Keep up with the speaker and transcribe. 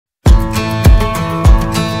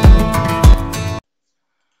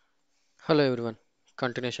Hello everyone.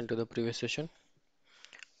 Continuation to the previous session.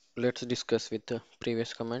 Let's discuss with the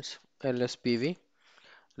previous commands. lspv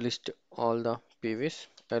list all the pvs.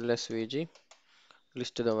 lsvg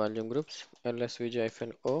list the volume groups.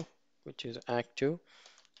 lsvg-o which is active.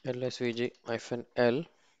 lsvg-l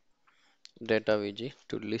data vg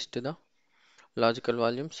to list the logical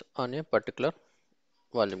volumes on a particular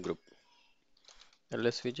volume group.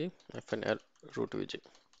 lsvg-l root vg.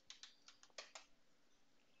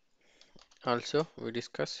 Also we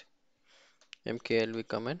discuss mklv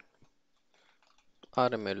command,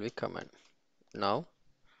 rmlv command. Now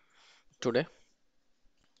today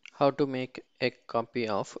how to make a copy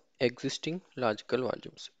of existing logical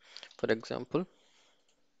volumes. For example,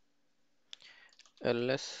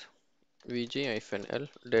 lsvg-l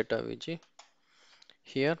data vg.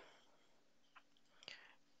 Here,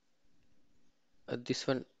 this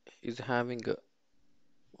one is having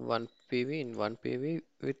one PV in one PV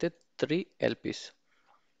with a 3 LPs.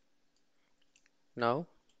 Now,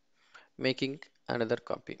 making another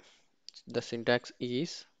copy. The syntax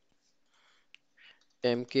is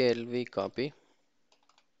mklvcopy,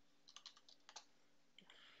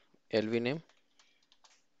 lv name,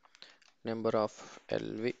 number of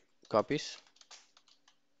lv copies,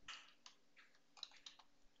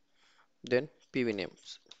 then PV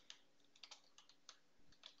names.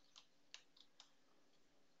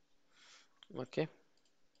 Okay,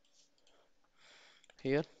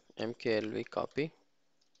 here mklvcopy,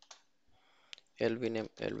 lv name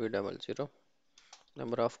lv00,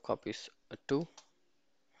 number of copies 2.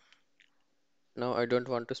 Now I don't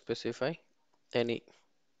want to specify any,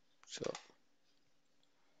 so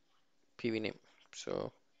PV name.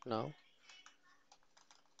 So now,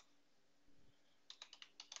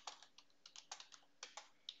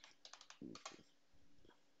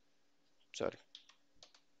 sorry,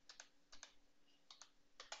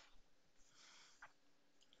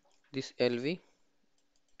 this LV,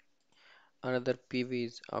 another PV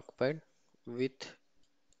is occupied with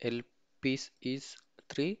LPs is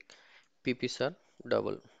 3, PPs are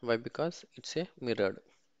double. Why? Because it's a mirrored.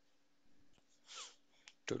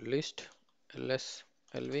 To list ls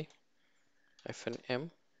lv -m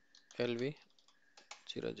lv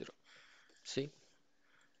 00. See,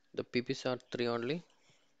 the PPs are 3 only.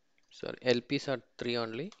 Sorry, LPs are 3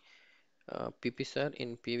 only. PPs are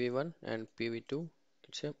in PV1 and PV2.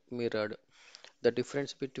 It's a mirrored. The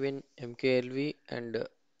difference between mklv and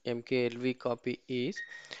mklv copy is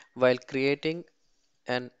while creating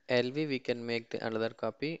an LV we can make the another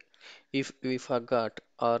copy if we forgot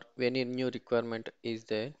or any new requirement is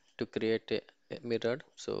there to create a mirrored.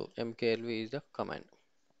 So mklv is the command.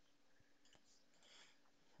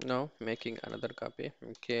 Now making another copy,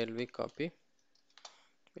 mklv copy,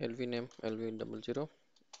 lv name lv00.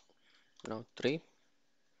 Now 3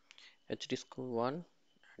 hdisk 1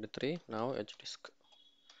 and 3. Now hdisk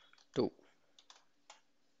 2.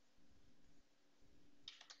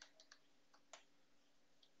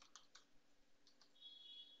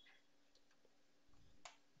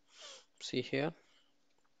 See here,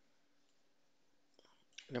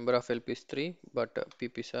 number of LP is 3, but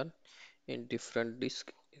PPs are in different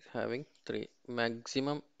disk is having 3.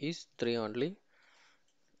 Maximum is 3 only.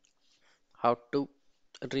 How to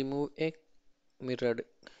remove a mirrored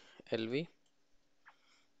LV?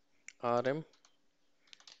 rm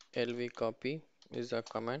lv copy is a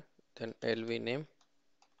command, then lv name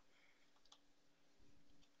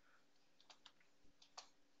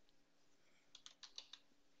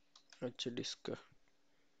hdisk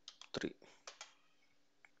 3.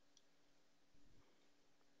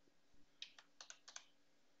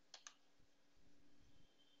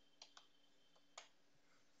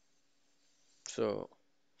 So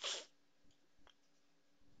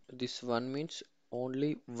this one means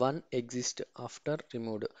only one exists after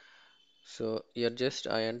removed. So here just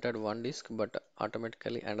I entered one disk, but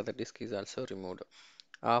automatically another disk is also removed.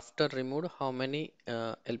 After removed, how many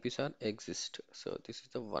LPs are exist? So this is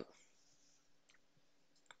the one.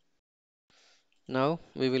 Now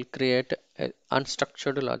we will create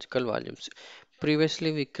unstructured logical volumes.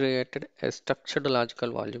 Previously we created a structured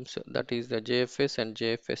logical volumes, that is the JFS and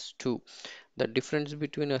JFS2. The difference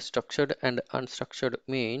between a structured and unstructured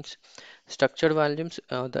means structured volumes,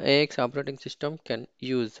 the AIX operating system can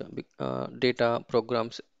use data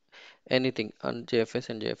programs anything on JFS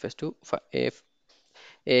and JFS2 for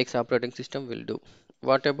AIX operating system will do.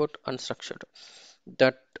 What about unstructured?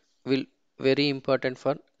 That will very important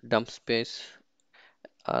for dump space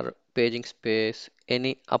or paging space,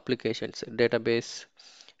 any applications, database,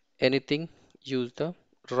 anything use the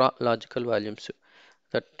raw logical volumes,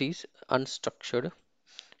 that is unstructured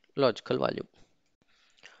logical volume.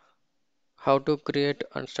 How to create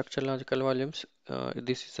unstructured logical volumes?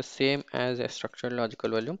 This is the same as a structured logical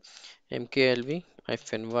volume.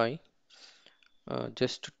 mklv-y,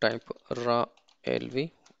 just type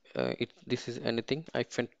rawlv. This is anything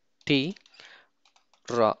hyphen t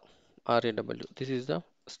raw raw. This is the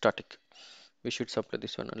static. We should supply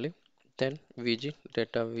this one only. Then vg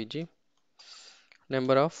data vg,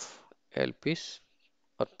 number of lps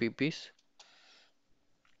or pps.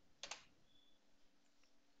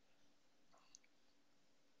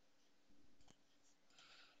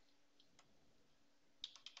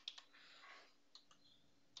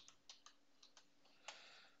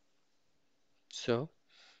 So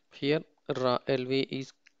here raw lv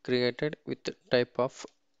is created with the type of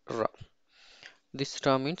raw. This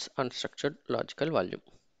raw means unstructured logical volume.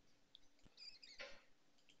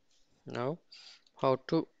 Now how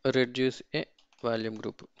to reduce a volume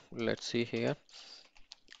group? Let's see here.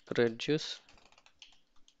 Reduce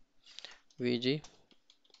vg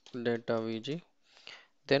data vg,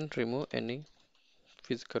 then remove any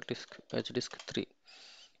physical disk h disk 3.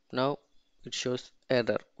 Now it shows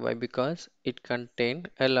error. Why? Because it contained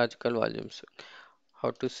a logical volumes. How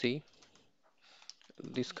to see?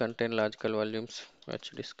 This contain logical volumes h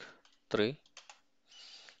disk 3.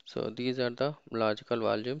 So these are the logical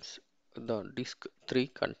volumes the disk 3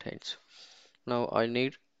 contains. Now I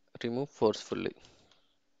need remove forcefully.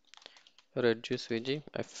 Reduce vg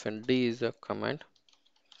fnd is a command,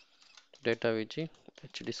 data vg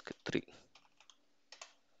h disk 3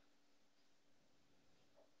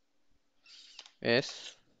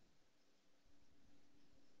 s,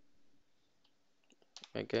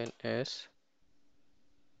 again s,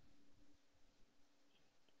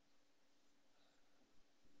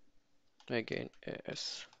 again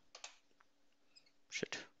s.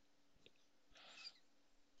 Shit.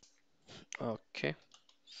 Okay,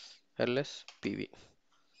 ls pv.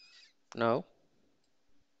 Now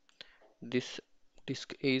this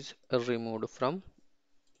disk is removed from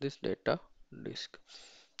this data disk.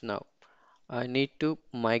 Now I need to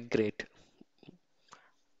migrate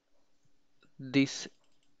this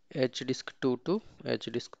h disk 2 to h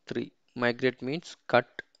disk 3. Migrate means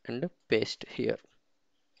cut and paste here.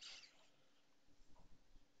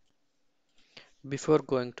 Before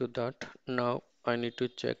going to that, now I need to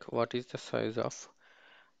check what is the size of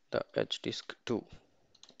the h disk 2.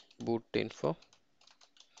 Boot info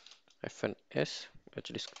fns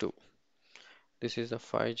h disk 2. This is the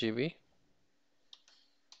 5 GB.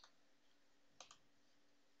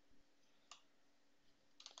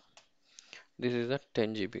 This is the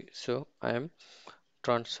 10 GB. So I am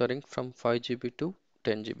transferring from 5 GB to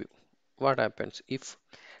 10 GB. What happens if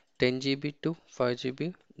 10 GB to 5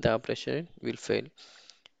 GB, the operation will fail?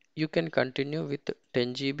 You can continue with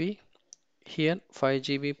 10 GB. Here 5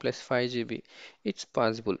 GB plus 5 GB. It's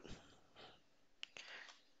possible.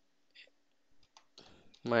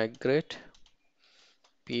 Migrate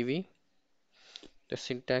PV. The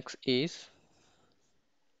syntax is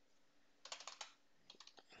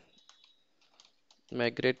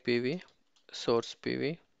migrate PV, source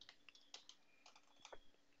PV,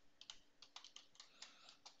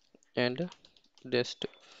 and dest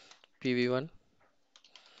PV1,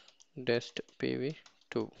 dest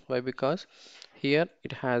PV2. Why? Because here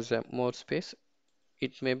it has more space.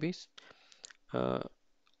 It may be uh,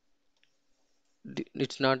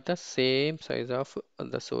 it's not the same size of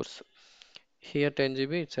the source. Here 10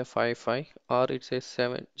 GB, it's a 5 or it's a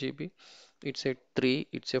 7 GB, it's a 3,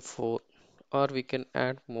 it's a 4, or we can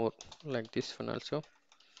add more like this one also.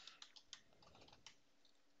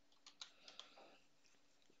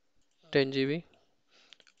 10 GB,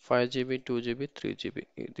 5 GB, 2 GB, 3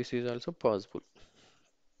 GB. This is also possible.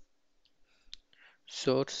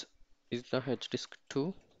 Source is the H disk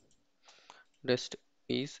 2, rest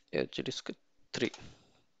is H disk 3.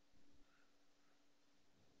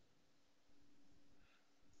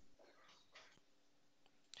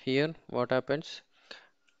 Here what happens?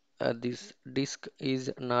 This disk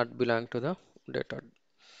is not belong to the data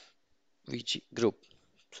VG group.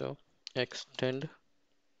 So extend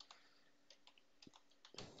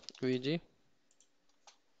VG.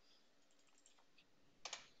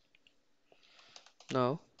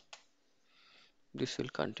 Now this will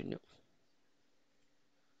continue.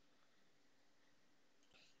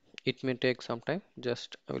 It may take some time.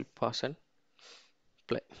 Just I will pause and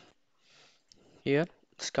play. Here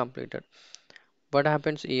it's completed. What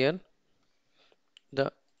happens here?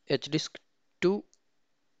 The H disk 2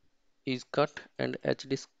 is cut and H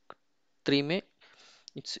disk 3 may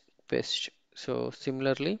it's paste. So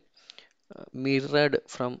similarly mirrored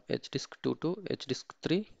from H disk 2 to H disk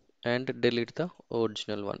 3 and delete the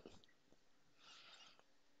original one.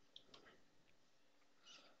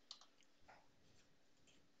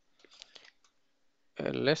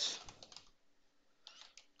 ls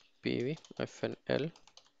pv -l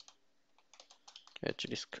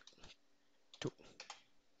hdisk 2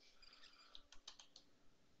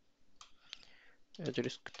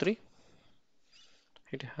 hdisk 3.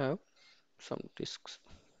 It have some disks,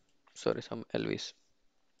 sorry, some lvs.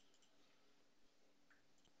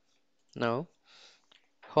 Now,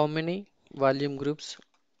 how many volume groups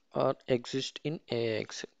are exist in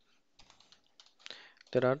AIX?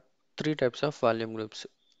 There are three types of volume groups.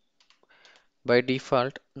 By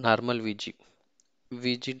default, normal VG.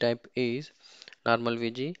 VG type is normal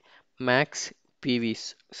VG max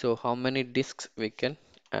PVs. So how many disks we can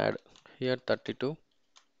add? Here 32.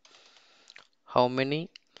 How many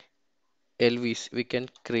LVs we can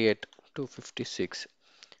create? 256.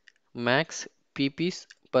 Max PPs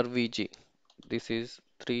per VG. This is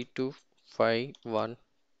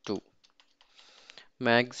 32512.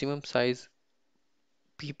 Maximum size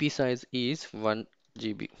PP size is 1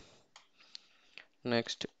 GB.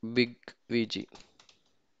 Next, big VG.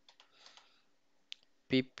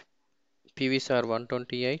 P PVs are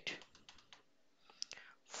 128,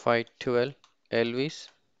 512, LVs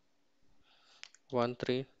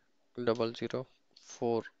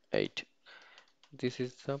 130048. This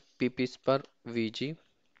is the PPs per VG.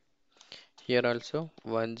 Here also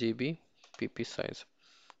 1 GB PP size.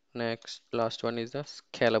 Next, last one is the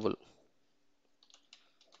scalable.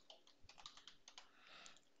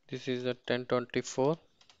 This is the 1024,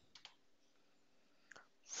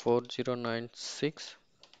 4096,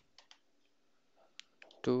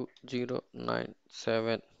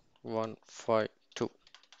 2097152,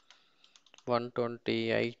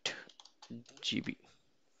 128 GB.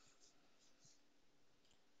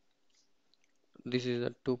 This is a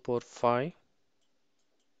 245,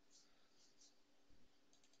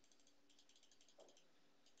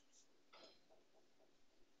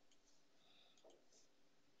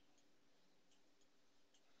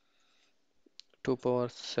 2 power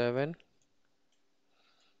 7,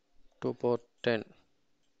 2 power 10.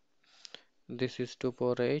 This is 2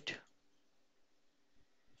 power 8,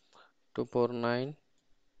 2 power 9,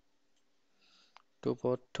 2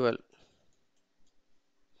 power 12.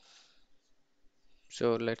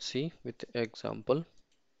 So let's see with example.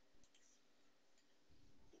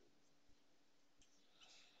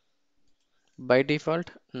 By default,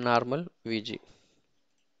 normal VG.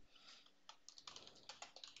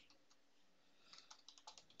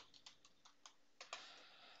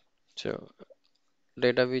 So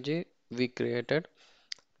data VG we created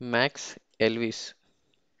max LVs,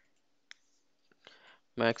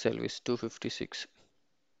 max LVs 256.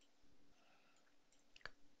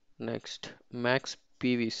 Next, max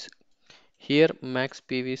PVs. Here max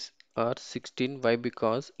PVs are 16. Why?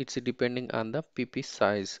 Because it's depending on the PP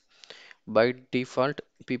size. By default,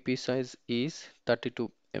 PP size is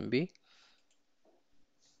 32 MB.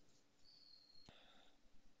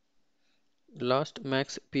 Last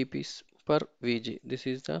max PPs per VG. This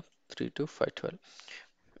is the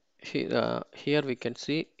 32512. Here we can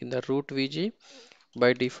see in the root VG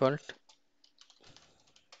by default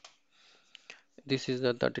this is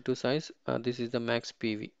the 32 size. This is the max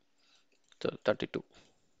PV. So 32,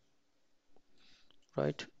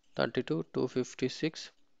 right? 32,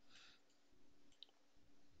 256,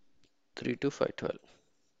 32512.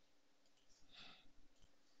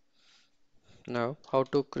 Now how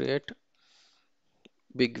to create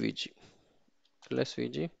big VG? Less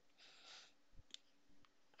VG,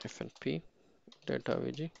 FNP, data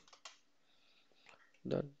VG.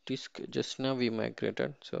 The disk just now we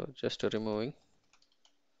migrated, so just removing.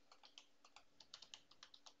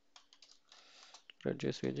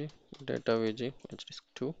 Reduce VG, data VG, disk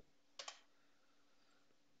 2,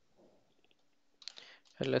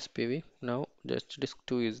 LSPV. Now just disk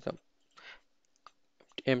 2 is the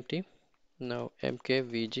empty. Now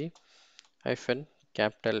mkvg hyphen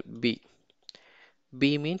capital B.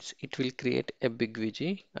 B means it will create a big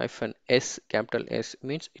VG, hyphen S, capital S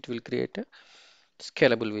means it will create a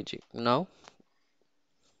scalable VG. Now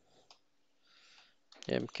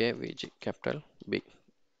mkvg capital B,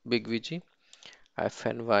 big VG,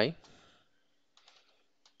 hyphen Y,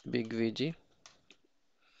 big VG,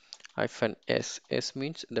 hyphen S. S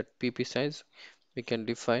means that PP size we can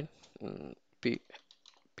define P,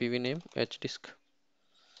 PV name hdisk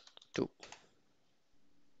 2,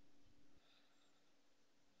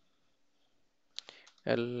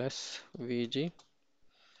 LSVG,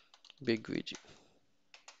 big VG.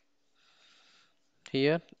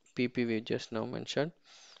 Here PP we just now mentioned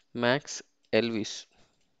max LVs,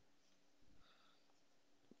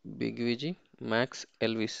 big VG, max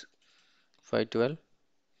LVs 512,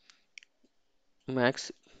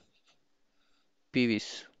 max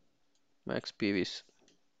PVs, max PVs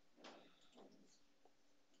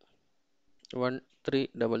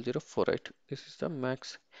 130048. This is the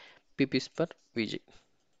max PPs per VG.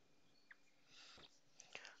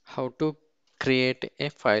 How to create a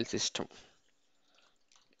file system.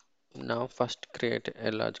 Now first create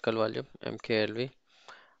a logical volume mklv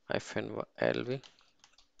hyphen lv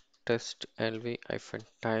test lv hyphen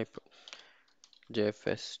type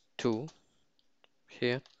jfs2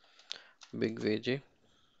 here big vg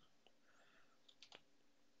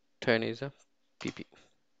 10 is a pp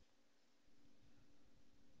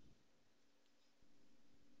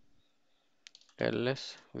ls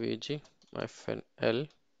vg hyphen l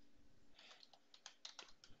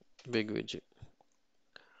big vg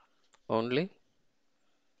only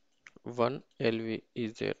one lv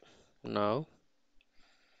is there. Now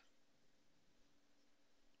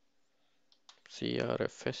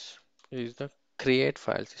crfs is the create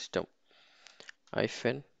file system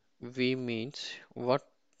hyphen v means what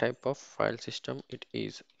type of file system it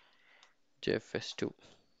is jfs2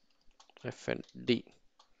 hyphen d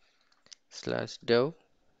slash dev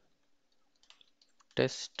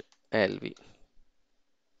test lv.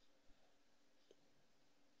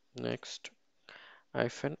 Next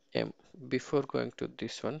hyphen m. Before going to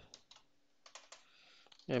this one,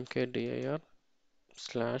 mkdir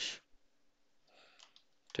slash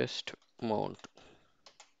test mount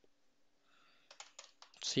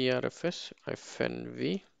crfs hyphen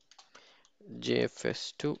v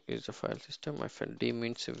jfs2 is the file system hyphen d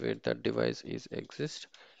means where the device is exist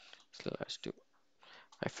slash 2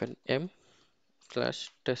 hyphen m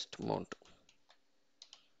slash test mount.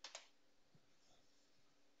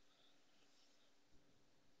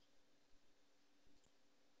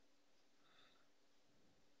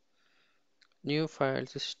 New file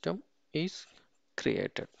system is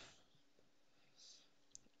created.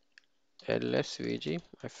 lsvg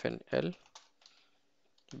hyphen l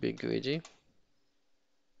big vg.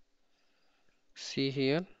 See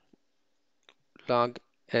here log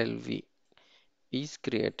lv is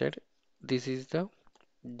created. This is the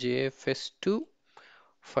jfs2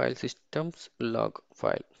 file systems log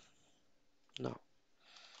file. Now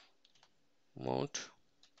mount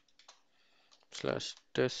slash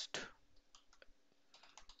test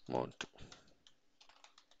mount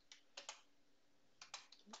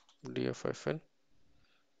df hyphen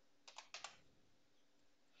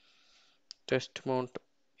test mount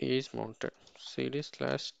is mounted cd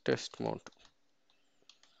slash test mount.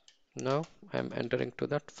 Now I am entering to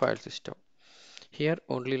that file system. Here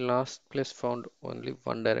only last place found only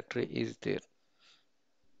one directory is there.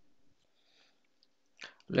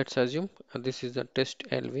 Let's assume this is the test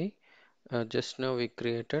lv. Just now we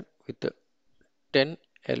created with the 10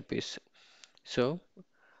 lps. So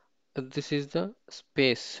this is the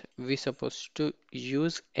space we supposed to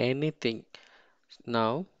use anything.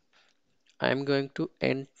 Now I am going to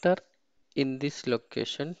enter in this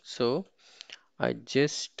location, so I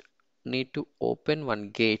just need to open one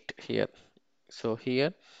gate here. So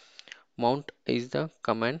here mount is the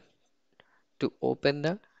command to open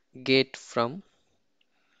the gate from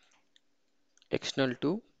external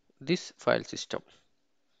to this file system.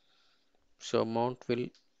 So mount will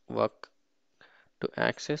work to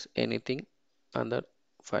access anything under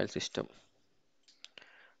file system.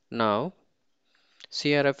 Now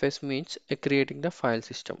crfs means creating the file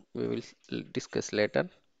system. We will discuss later.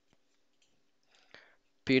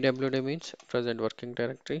 pwd means present working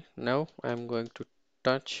directory. Now I am going to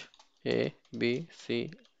touch a b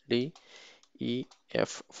c d e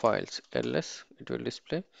f files ls it will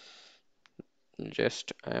display.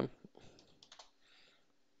 Just I am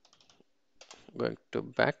going to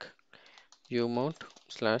back umount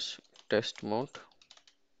slash test mount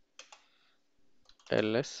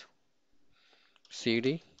ls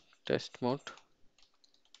cd test mount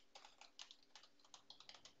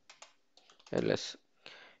ls.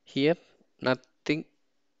 Here nothing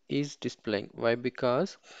is displaying. Why?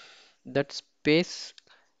 Because that space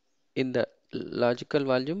in the logical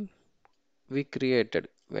volume we created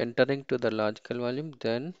entering to the logical volume,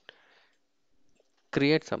 then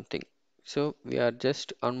create something. So we are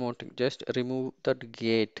just unmounting, just remove that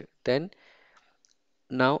gate, then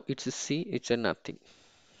now it's a C, it's a nothing.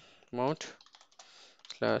 Mount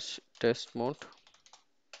slash test mount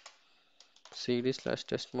cd slash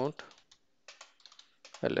test mount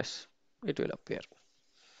ls, it will appear.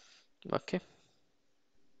 Okay.